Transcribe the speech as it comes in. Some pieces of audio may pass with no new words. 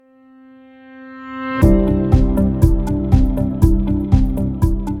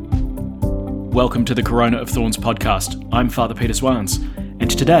Welcome to the Corona of Thorns podcast. I'm Father Peter Swans,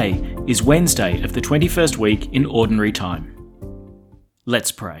 and today is Wednesday of the 21st week in Ordinary Time.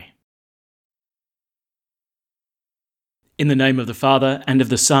 Let's pray. In the name of the Father, and of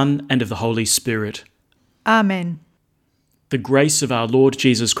the Son, and of the Holy Spirit. Amen. The grace of our Lord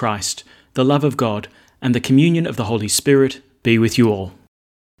Jesus Christ, the love of God, and the communion of the Holy Spirit be with you all.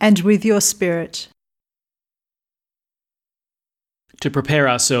 And with your spirit. To prepare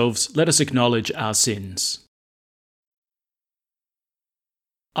ourselves, let us acknowledge our sins.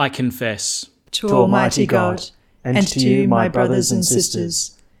 I confess To Almighty God, and to you, my brothers and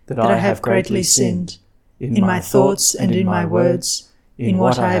sisters, that I have greatly sinned, in my thoughts and in my words, in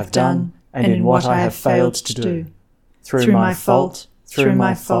what I have done and in what I have failed to do, through my fault, through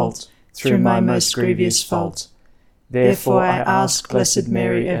my most grievous fault. Therefore I ask Blessed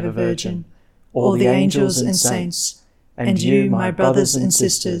Mary, ever Virgin, all the angels and saints, and you, my brothers and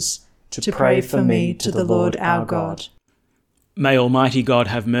sisters, to pray for me to the Lord our God. May Almighty God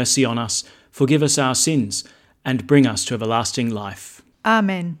have mercy on us, forgive us our sins, and bring us to everlasting life.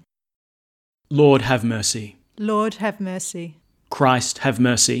 Amen. Lord, have mercy. Lord, have mercy. Christ, have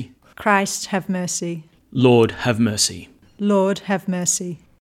mercy. Christ, have mercy. Lord, have mercy. Lord, have mercy.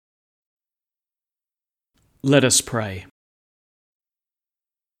 Let us pray.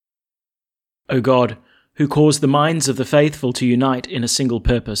 O God, who cause the minds of the faithful to unite in a single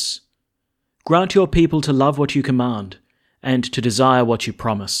purpose, grant your people to love what you command and to desire what you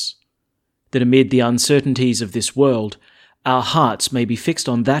promise, that amid the uncertainties of this world, our hearts may be fixed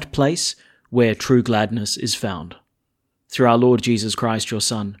on that place where true gladness is found. Through our Lord Jesus Christ, your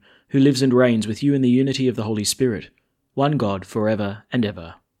Son, who lives and reigns with you in the unity of the Holy Spirit, one God, forever and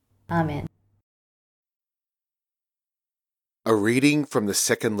ever. Amen. A reading from the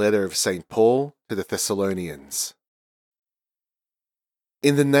second letter of St. Paul to the Thessalonians.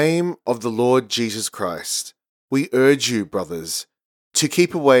 In the name of the Lord Jesus Christ, we urge you, brothers, to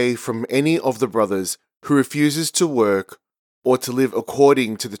keep away from any of the brothers who refuses to work or to live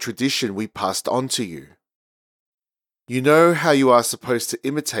according to the tradition we passed on to you. You know how you are supposed to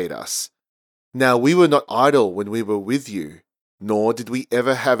imitate us. Now we were not idle when we were with you, nor did we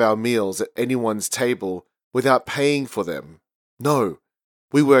ever have our meals at anyone's table without paying for them. No,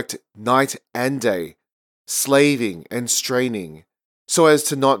 we worked night and day, slaving and straining, so as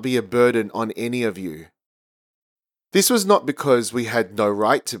to not be a burden on any of you. This was not because we had no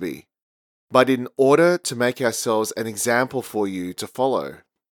right to be, but in order to make ourselves an example for you to follow.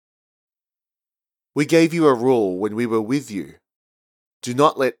 We gave you a rule when we were with you. Do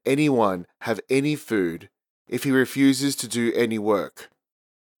not let anyone have any food if he refuses to do any work.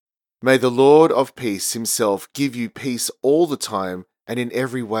 May the Lord of peace himself give you peace all the time and in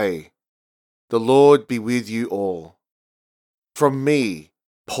every way. The Lord be with you all. From me,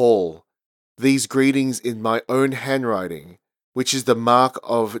 Paul, these greetings in my own handwriting, which is the mark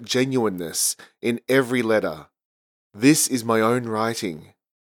of genuineness in every letter. This is my own writing.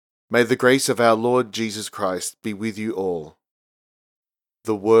 May the grace of our Lord Jesus Christ be with you all.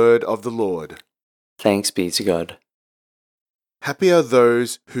 The word of the Lord. Thanks be to God. Happy are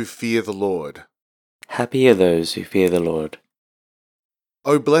those who fear the Lord. Happy are those who fear the Lord.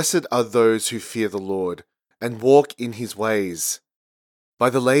 O blessed are those who fear the Lord, and walk in his ways. By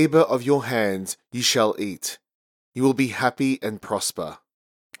the labour of your hands you shall eat. You will be happy and prosper.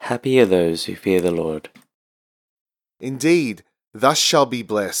 Happy are those who fear the Lord. Indeed, thus shall be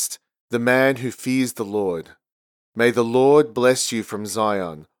blessed the man who fears the Lord. May the Lord bless you from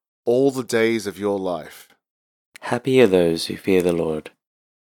Zion all the days of your life. Happy are those who fear the Lord.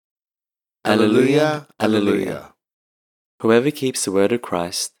 Alleluia, alleluia. Whoever keeps the word of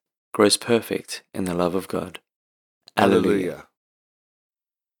Christ grows perfect in the love of God. Alleluia.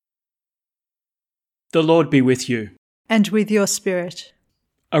 The Lord be with you. And with your spirit.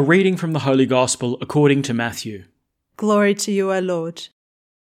 A reading from the Holy Gospel according to Matthew. Glory to you, O Lord.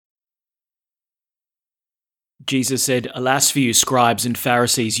 Jesus said, Alas for you, scribes and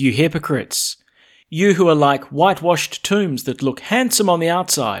Pharisees, you hypocrites! You who are like whitewashed tombs that look handsome on the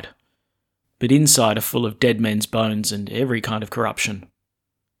outside, but inside are full of dead men's bones and every kind of corruption.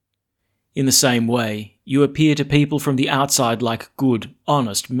 In the same way, you appear to people from the outside like good,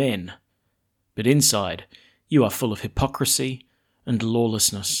 honest men, but inside you are full of hypocrisy and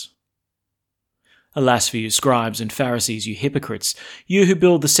lawlessness. Alas for you, scribes and Pharisees, you hypocrites, you who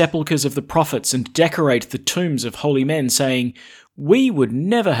build the sepulchres of the prophets and decorate the tombs of holy men, saying, We would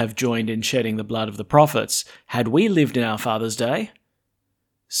never have joined in shedding the blood of the prophets had we lived in our father's day.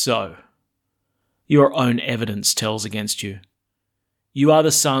 So, your own evidence tells against you. You are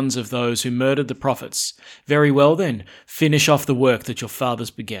the sons of those who murdered the prophets. Very well then, finish off the work that your fathers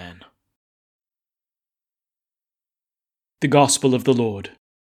began. The Gospel of the Lord.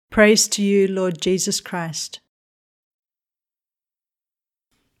 Praise to you, Lord Jesus Christ.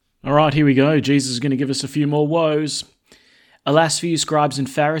 All right, here we go. Jesus is going to give us a few more woes. Alas for you, scribes and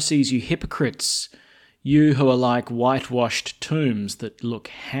Pharisees, you hypocrites, you who are like whitewashed tombs that look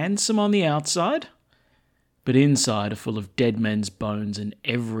handsome on the outside, but inside are full of dead men's bones and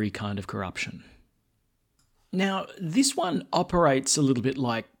every kind of corruption. Now, this one operates a little bit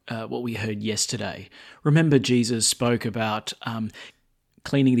like what we heard yesterday. Remember, Jesus spoke about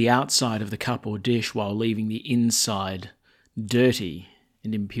cleaning the outside of the cup or dish while leaving the inside dirty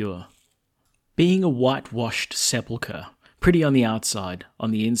and impure. Being a whitewashed sepulchre, pretty on the outside,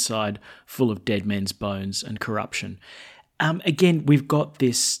 on the inside full of dead men's bones and corruption. Again, we've got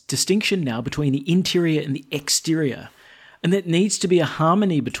this distinction now between the interior and the exterior, and there needs to be a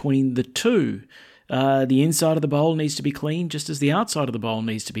harmony between the two. The inside of the bowl needs to be clean just as the outside of the bowl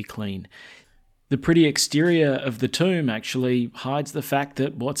needs to be clean. The pretty exterior of the tomb actually hides the fact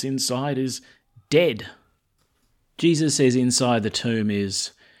that what's inside is dead. Jesus says inside the tomb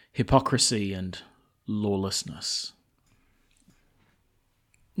is hypocrisy and lawlessness.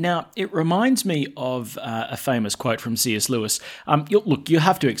 Now, it reminds me of a famous quote from C.S. Lewis. Look, you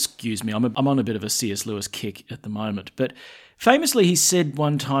have to excuse me. I'm on a bit of a C.S. Lewis kick at the moment. But famously, he said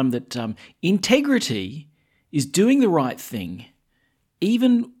one time that integrity is doing the right thing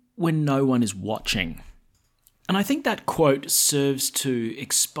even when no one is watching. And I think that quote serves to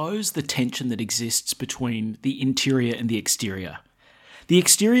expose the tension that exists between the interior and the exterior. The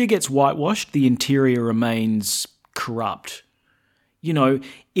exterior gets whitewashed, the interior remains corrupt. You know,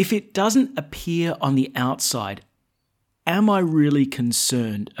 if it doesn't appear on the outside, am I really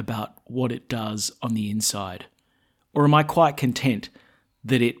concerned about what it does on the inside? Or am I quite content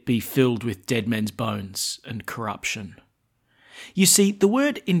that it be filled with dead men's bones and corruption? You see, the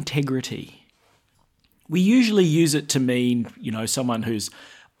word integrity, we usually use it to mean, someone who's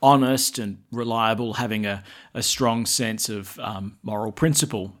honest and reliable, having a strong sense of moral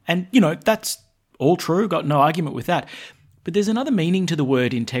principle. And, that's all true, got no argument with that. But there's another meaning to the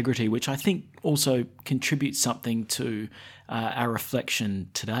word integrity, which I think also contributes something to our reflection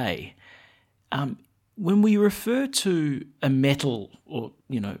today. When we refer to a metal or,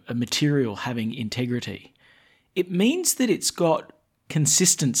 a material having integrity, it means that it's got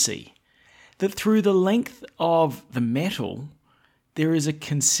consistency, that through the length of the metal, there is a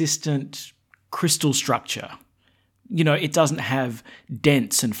consistent crystal structure. It doesn't have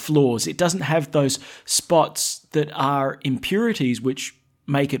dents and flaws. It doesn't have those spots that are impurities which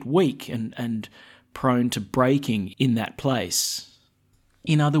make it weak and prone to breaking in that place.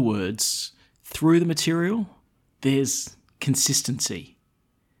 In other words, through the material, there's consistency.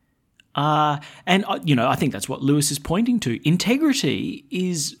 I think that's what Lewis is pointing to. Integrity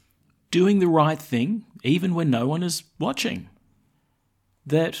is doing the right thing even when no one is watching.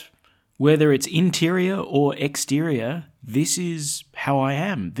 That whether it's interior or exterior, this is how I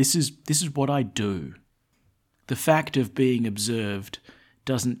am. This is what I do. The fact of being observed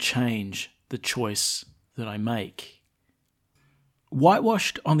doesn't change the choice that I make.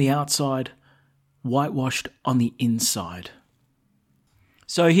 Whitewashed on the outside, whitewashed on the inside.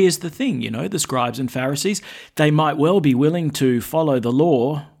 So here's the thing, the scribes and Pharisees, they might well be willing to follow the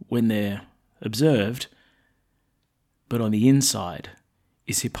law when they're observed, but on the inside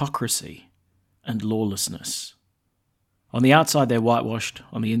is hypocrisy and lawlessness. On the outside they're whitewashed,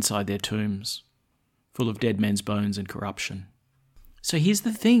 on the inside they're tombs, full of dead men's bones and corruption. So here's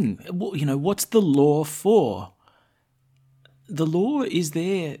the thing, what's the law for? The law is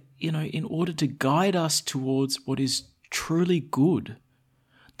there, in order to guide us towards what is truly good.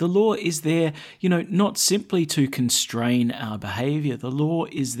 The law is there, not simply to constrain our behaviour. The law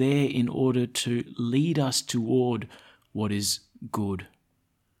is there in order to lead us toward what is good.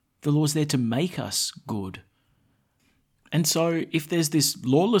 The law's there to make us good. And so if there's this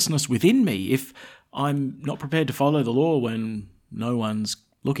lawlessness within me, if I'm not prepared to follow the law when no one's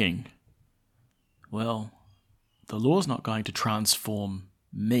looking, well, the law's not going to transform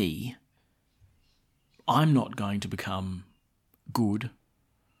me. I'm not going to become good.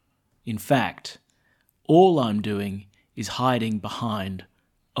 In fact, all I'm doing is hiding behind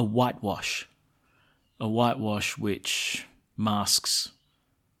a whitewash which masks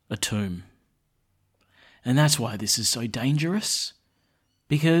a tomb. And that's why this is so dangerous,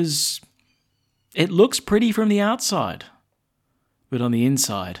 because it looks pretty from the outside, but on the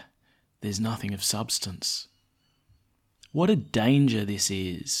inside, there's nothing of substance. What a danger this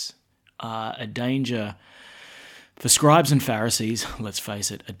is. A danger for scribes and Pharisees, let's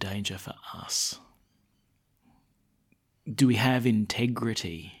face it, a danger for us. Do we have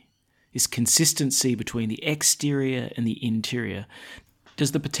integrity? this consistency between the exterior and the interior.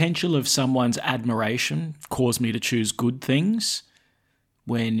 Does the potential of someone's admiration cause me to choose good things,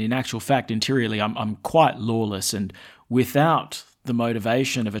 when in actual fact, interiorly, I'm quite lawless and without the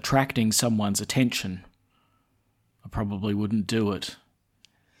motivation of attracting someone's attention, I probably wouldn't do it?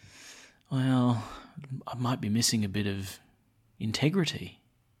 Well, I might be missing a bit of integrity.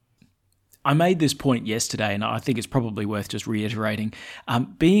 I made this point yesterday, and I think it's probably worth just reiterating.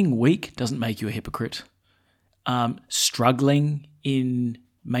 Being weak doesn't make you a hypocrite. Struggling in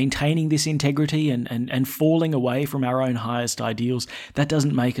maintaining this integrity and falling away from our own highest ideals, that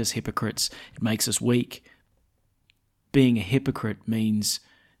doesn't make us hypocrites. It makes us weak. Being a hypocrite means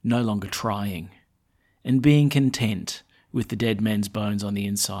no longer trying and being content with the dead men's bones on the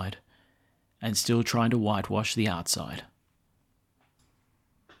inside and still trying to whitewash the outside.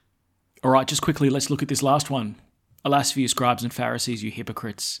 All right, just quickly, let's look at this last one. Alas for you, scribes and Pharisees, you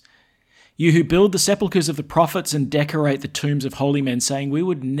hypocrites! You who build the sepulchres of the prophets and decorate the tombs of holy men, saying, we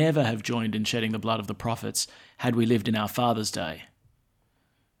would never have joined in shedding the blood of the prophets had we lived in our father's day.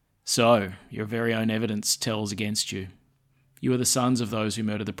 So, your very own evidence tells against you. You are the sons of those who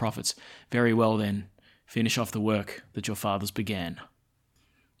murdered the prophets. Very well then, finish off the work that your fathers began.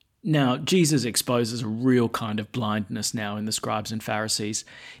 Now, Jesus exposes a real kind of blindness now in the scribes and Pharisees.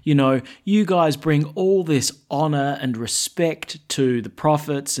 You guys bring all this honor and respect to the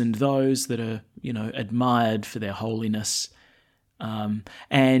prophets and those that are, admired for their holiness.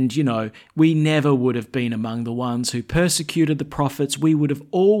 We never would have been among the ones who persecuted the prophets. We would have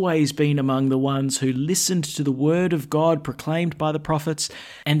always been among the ones who listened to the word of God proclaimed by the prophets,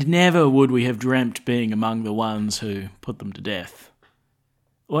 and never would we have dreamt being among the ones who put them to death.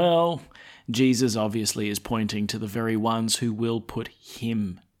 Well, Jesus obviously is pointing to the very ones who will put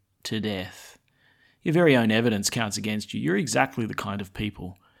him to death. Your very own evidence counts against you. You're exactly the kind of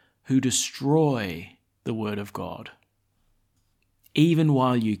people who destroy the word of God, even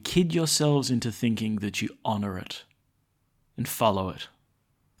while you kid yourselves into thinking that you honor it and follow it.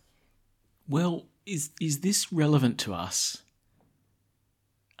 Well, is this relevant to us?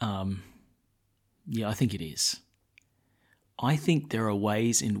 Yeah, I think it is. I think there are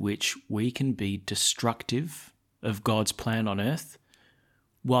ways in which we can be destructive of God's plan on earth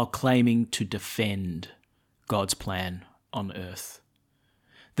while claiming to defend God's plan on earth.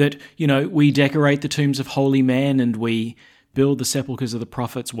 That, we decorate the tombs of holy men and we build the sepulchres of the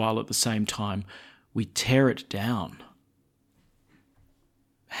prophets while at the same time we tear it down.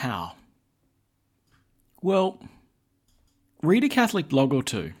 How? Well, read a Catholic blog or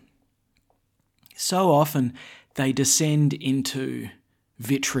two. So often they descend into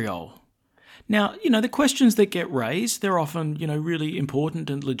vitriol. Now, the questions that get raised, they're often, really important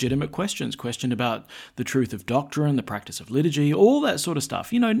and legitimate questions. Question about the truth of doctrine, the practice of liturgy, all that sort of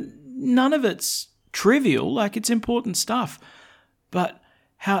stuff. None of it's trivial, it's important stuff. But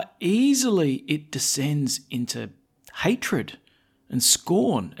how easily it descends into hatred and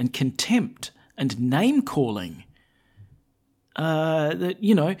scorn and contempt and name-calling.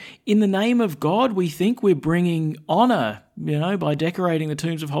 In the name of God, we think we're bringing honor, by decorating the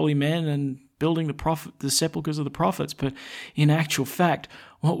tombs of holy men and building the sepulchres of the prophets. But in actual fact,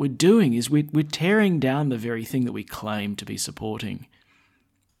 what we're doing is we're tearing down the very thing that we claim to be supporting.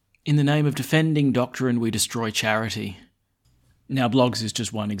 In the name of defending doctrine, we destroy charity. Now, blogs is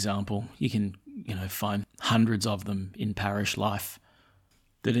just one example. You can, find hundreds of them in parish life.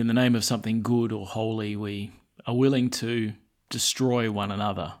 That in the name of something good or holy, we are willing to destroy one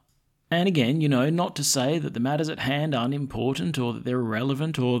another. And again, not to say that the matters at hand aren't important or that they're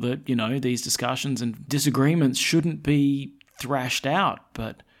irrelevant or that, these discussions and disagreements shouldn't be thrashed out.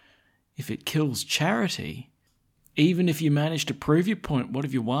 But if it kills charity, even if you manage to prove your point, what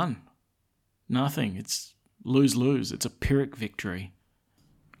have you won? Nothing. It's lose-lose. It's a Pyrrhic victory.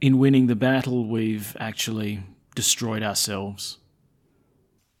 In winning the battle, we've actually destroyed ourselves.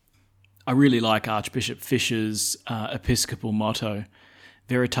 I really like Archbishop Fisher's episcopal motto,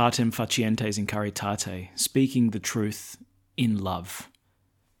 Veritatem facientes in caritate, speaking the truth in love.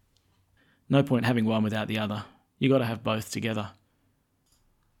 No point having one without the other. You got to have both together.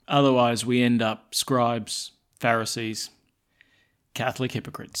 Otherwise, we end up scribes, Pharisees, Catholic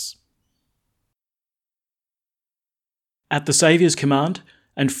hypocrites. At the Saviour's command,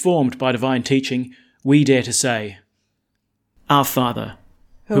 and formed by divine teaching, we dare to say, Our Father,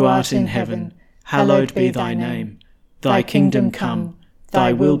 who art in heaven, hallowed be thy name. Thy kingdom come,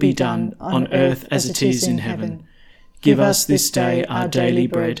 thy will be done, on earth as it is in heaven. Give us this day our daily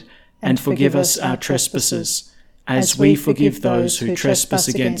bread, and forgive us our trespasses, as we forgive those who trespass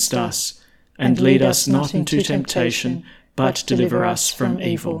against us. And lead us not into temptation, but deliver us from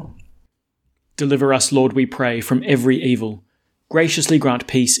evil. Deliver us, Lord, we pray, from every evil. Graciously grant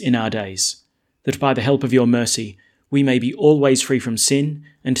peace in our days, that by the help of your mercy we may be always free from sin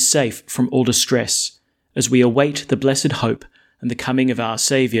and safe from all distress, as we await the blessed hope and the coming of our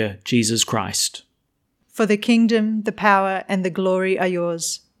Saviour, Jesus Christ. For the kingdom, the power, and the glory are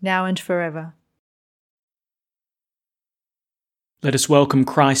yours, now and forever. Let us welcome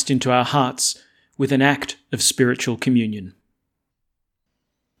Christ into our hearts with an act of spiritual communion.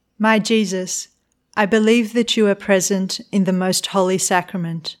 My Jesus, I believe that you are present in the most holy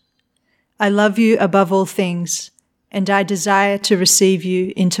sacrament. I love you above all things, and I desire to receive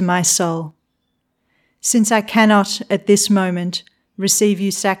you into my soul. Since I cannot, at this moment, receive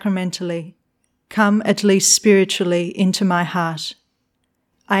you sacramentally, come at least spiritually into my heart.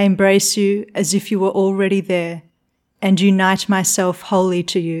 I embrace you as if you were already there, and unite myself wholly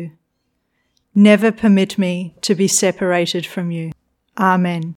to you. Never permit me to be separated from you.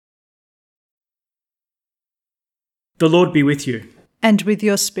 Amen. The Lord be with you. And with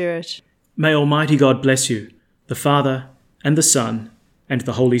your spirit. May Almighty God bless you, the Father, and the Son, and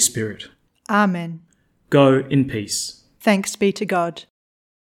the Holy Spirit. Amen. Go in peace. Thanks be to God.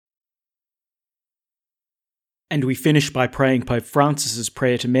 And we finish by praying Pope Francis's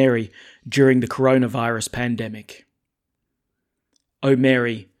prayer to Mary during the coronavirus pandemic. O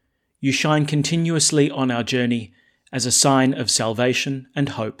Mary, you shine continuously on our journey as a sign of salvation and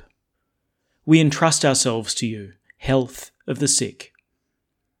hope. We entrust ourselves to you, health of the sick.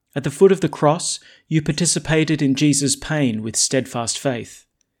 At the foot of the cross, you participated in Jesus' pain with steadfast faith.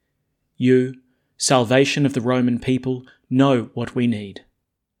 You, salvation of the Roman people, know what we need.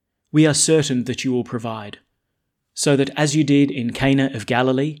 We are certain that you will provide, so that as you did in Cana of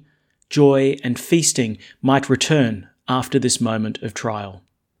Galilee, joy and feasting might return after this moment of trial.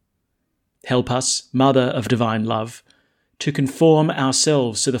 Help us, Mother of Divine Love, to conform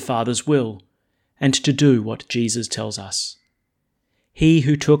ourselves to the Father's will and to do what Jesus tells us. He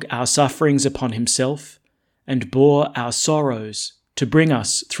who took our sufferings upon himself and bore our sorrows to bring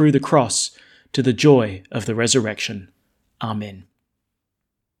us through the cross to the joy of the resurrection. Amen.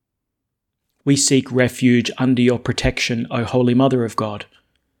 We seek refuge under your protection, O Holy Mother of God.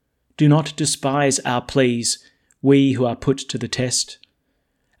 Do not despise our pleas, we who are put to the test,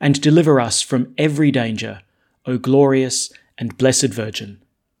 and deliver us from every danger, O glorious and blessed Virgin.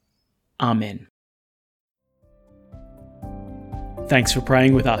 Amen. Thanks for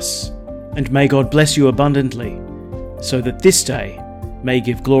praying with us, and may God bless you abundantly, so that this day may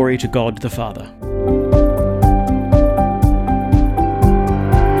give glory to God the Father.